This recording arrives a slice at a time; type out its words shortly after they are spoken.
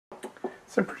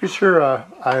So I'm pretty sure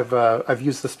I've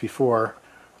used this before,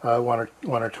 one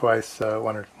or twice,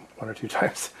 one or two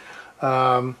times.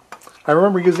 I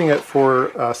remember using it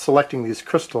for selecting these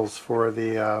crystals for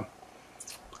the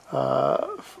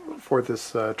for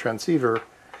this transceiver,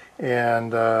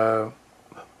 and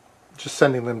just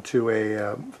sending them to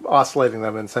a oscillating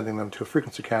them and sending them to a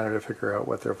frequency counter to figure out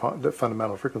what their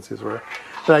fundamental frequencies were.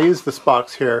 Then I used this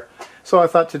box here, so I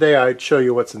thought today I'd show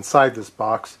you what's inside this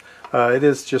box. It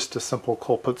is just a simple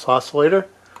Colpitts oscillator,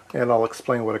 and I'll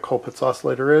explain what a Colpitts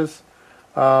oscillator is.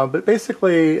 But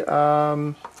basically,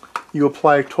 you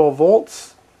apply 12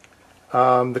 volts.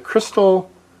 The crystal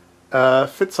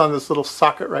fits on this little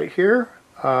socket right here,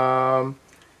 and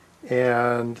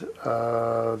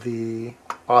the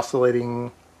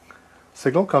oscillating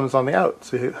signal comes on the out.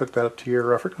 So you hook that up to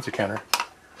your frequency counter.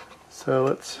 So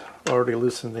let's already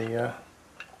loosen the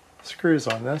screws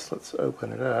on this. Let's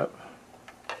open it up.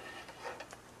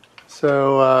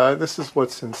 So this is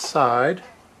what's inside.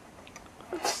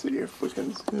 Let's see if we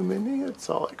can zoom in. That's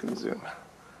all I can zoom.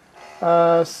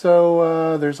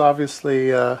 So there's obviously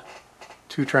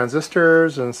 2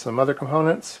 transistors and some other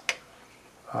components.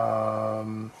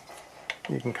 You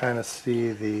can kind of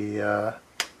see the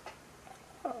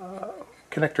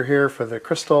connector here for the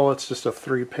crystal. It's just a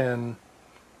 3-pin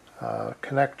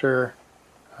connector.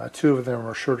 2 of them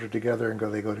are shorted together and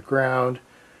they go to ground,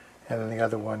 and then the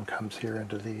other one comes here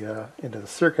into the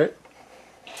circuit.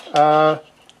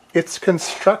 It's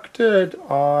constructed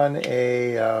on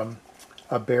a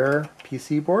bare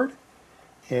PC board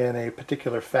in a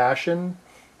particular fashion.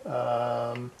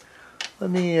 I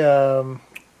know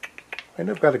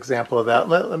I've got an example of that.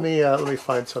 Let me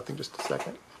find something just a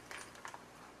second.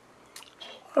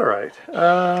 All right.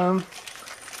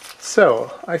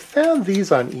 So I found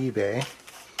these on eBay.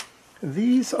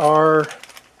 These are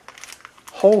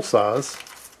hole saws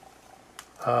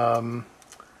of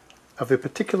a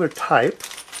particular type.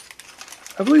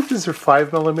 I believe these are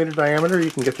 5mm diameter.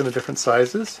 You can get them in different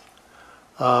sizes.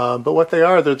 But what they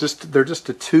are, they're just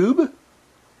a tube,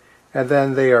 and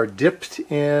then they are dipped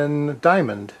in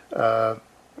diamond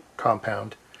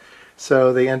compound.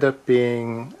 So they end up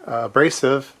being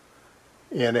abrasive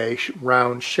in a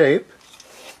round shape,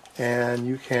 and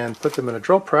you can put them in a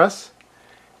drill press,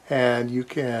 and you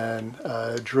can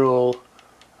drill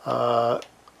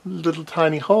little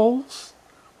tiny holes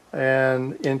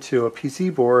and into a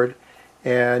PC board,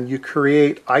 and you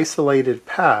create isolated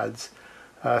pads.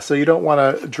 So you don't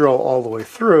want to drill all the way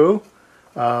through.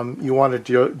 You want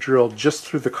to drill just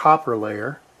through the copper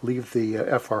layer, leave the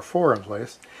FR4 in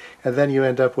place, and then you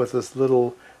end up with this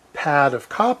little pad of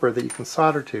copper that you can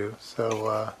solder to.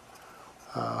 So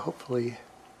hopefully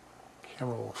the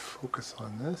camera will focus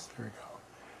on this. There we go.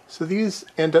 So these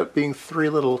end up being three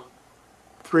little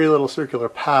circular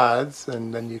pads,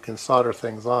 and then you can solder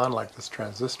things on like this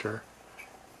transistor.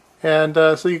 And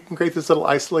so you can create these little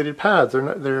isolated pads.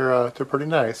 They're pretty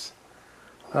nice.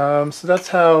 So that's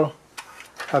how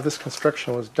this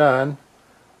construction was done.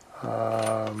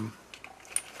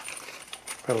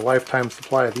 Got a lifetime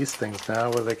supply of these things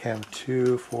now, where they came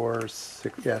 2, 4,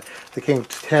 6. Yeah, they came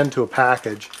 10 to a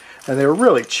package, and they were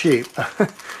really cheap.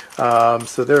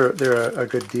 So they're a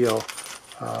good deal.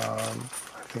 I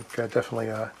think definitely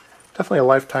a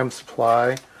lifetime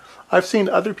supply. I've seen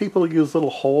other people use little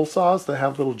hole saws that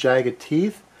have little jagged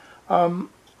teeth.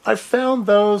 I've found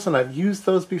those, and I've used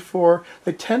those before.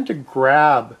 They tend to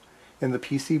grab in the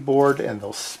PC board and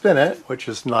they'll spin it, which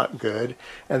is not good.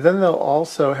 And then they'll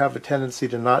also have a tendency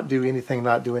to not do anything,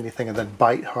 and then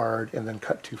bite hard and then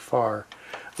cut too far.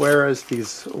 Whereas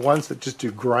these ones that just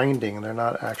do grinding, and they're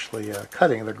not actually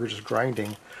cutting, they're just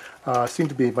grinding, seem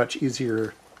to be much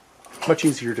easier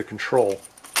to control.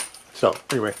 So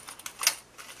anyway,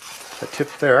 a tip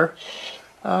there.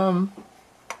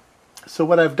 So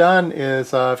what I've done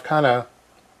is I've kind of,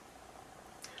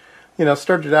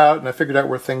 started out, and I figured out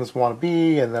where things want to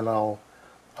be, and then I'll,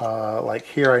 like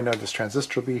here, I know this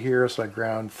transistor will be here, so I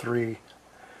ground three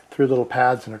little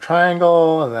pads in a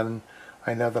triangle, and then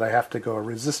I know that I have to go a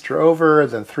resistor over,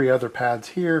 then 3 other pads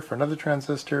here for another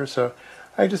transistor. So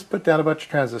I just put down a bunch of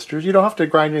transistors. You don't have to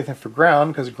grind anything for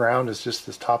ground, because ground is just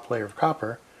this top layer of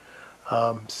copper.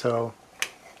 So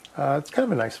it's kind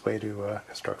of a nice way to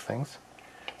construct things.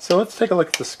 So let's take a look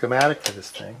at the schematic for this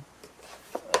thing.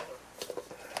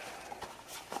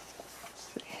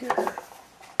 Here.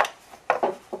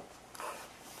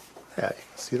 Yeah, you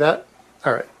can see that.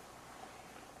 All right.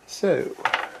 So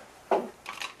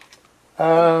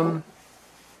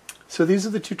these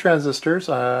are the 2 transistors.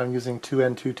 I'm using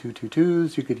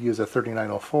 2N2222s. You could use a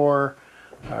 3904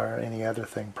 or any other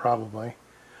thing probably.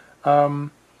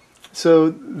 So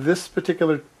this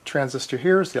particular transistor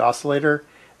here is the oscillator,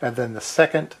 and then the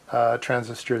second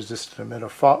transistor is just an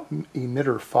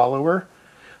emitter follower.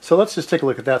 So let's just take a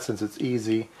look at that since it's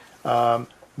easy.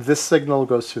 This signal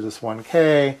goes through this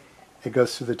 1K, it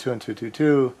goes through the 2 and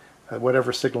 222,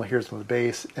 whatever signal here's from the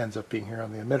base ends up being here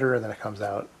on the emitter, and then it comes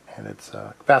out, and it's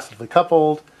capacitively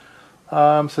coupled.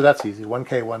 So that's easy,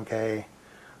 1K, 1K,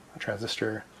 a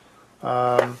transistor.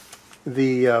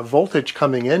 The voltage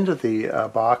coming into the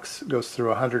box goes through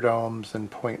 100 ohms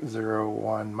and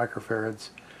 0.01 microfarads,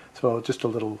 so just a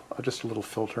little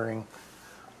filtering.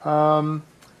 And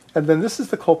then this is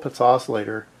the Colpitts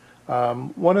oscillator.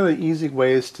 One of the easy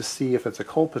ways to see if it's a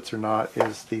Colpitts or not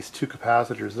is these two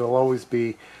capacitors. There'll always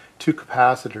be two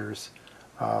capacitors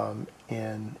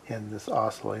in this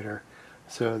oscillator.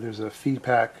 So there's a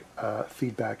feedback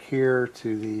here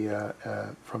to the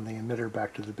from the emitter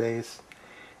back to the base,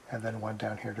 and then one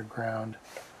down here to ground.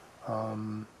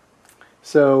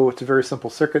 So it's a very simple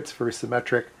circuit. It's very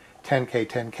symmetric. 10K,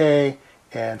 10K,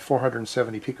 and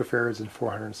 470 picofarads and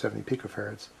 470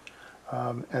 picofarads.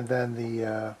 And then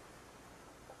the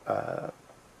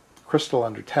crystal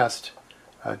under test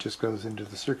just goes into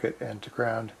the circuit and to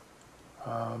ground.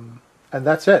 And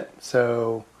that's it.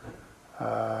 So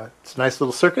it's a nice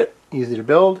little circuit, easy to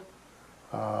build.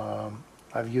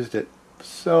 I've used it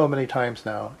so many times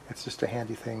now. It's just a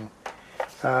handy thing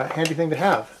to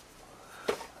have.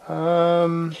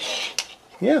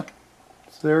 Yeah,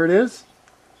 so there it is.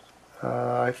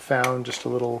 I found just a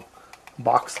little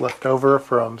box left over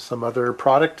from some other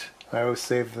product. I always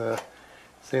save the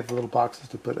little boxes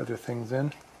to put other things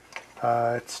in.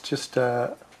 It's just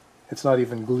it's not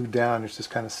even glued down. It's just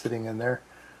kind of sitting in there.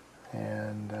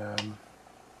 And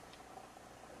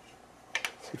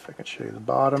see if I can show you the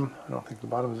bottom. I don't think the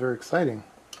bottom is very exciting.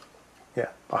 Yeah,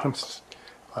 bottom's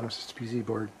just a PC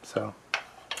board. So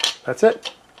that's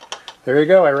it. There you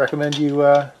go. I recommend you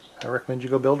go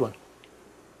build one.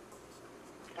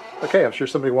 Okay, I'm sure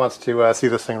somebody wants to see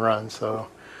this thing run. So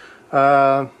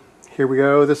here we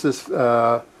go. This is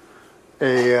a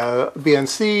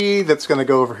BNC that's going to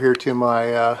go over here to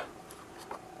my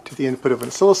to the input of an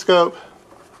oscilloscope.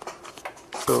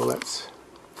 So let's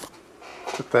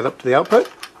hook that up to the output.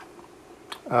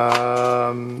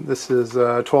 This is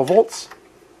 12 volts.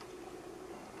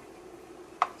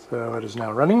 So it is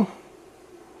now running.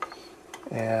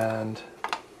 And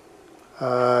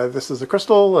this is a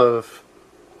crystal of,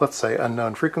 let's say,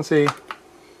 unknown frequency.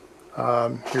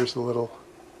 Here's the little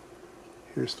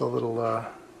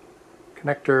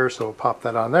connector, so we'll pop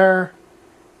that on there,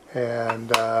 and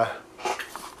go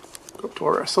up to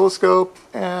our oscilloscope,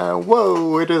 and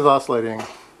whoa, it is oscillating.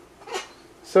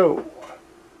 So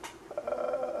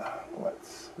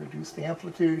let's reduce the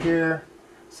amplitude here.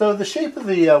 So the shape of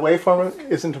the waveform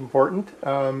isn't important.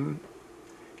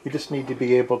 You just need to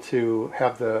be able to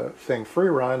have the thing free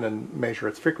run and measure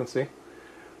its frequency.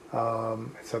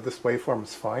 So this waveform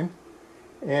is fine.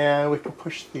 And we can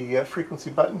push the frequency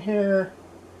button here,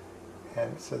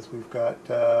 and it says we've got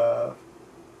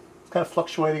it's kind of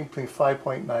fluctuating between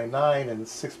 5.99 and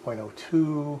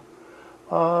 6.02.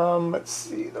 Let's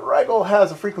see, the Rigel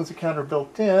has a frequency counter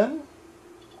built in,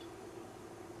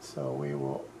 so we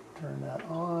will turn that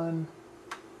on.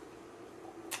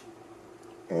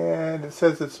 And it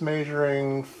says it's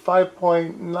measuring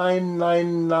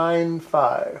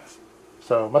 5.9995.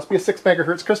 So it must be a 6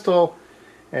 megahertz crystal,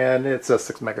 and it's a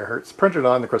 6 megahertz printed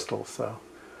on the crystal. So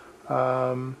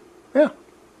yeah, so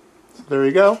there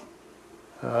you go.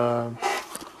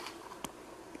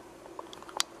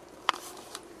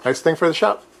 Nice thing for the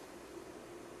shop.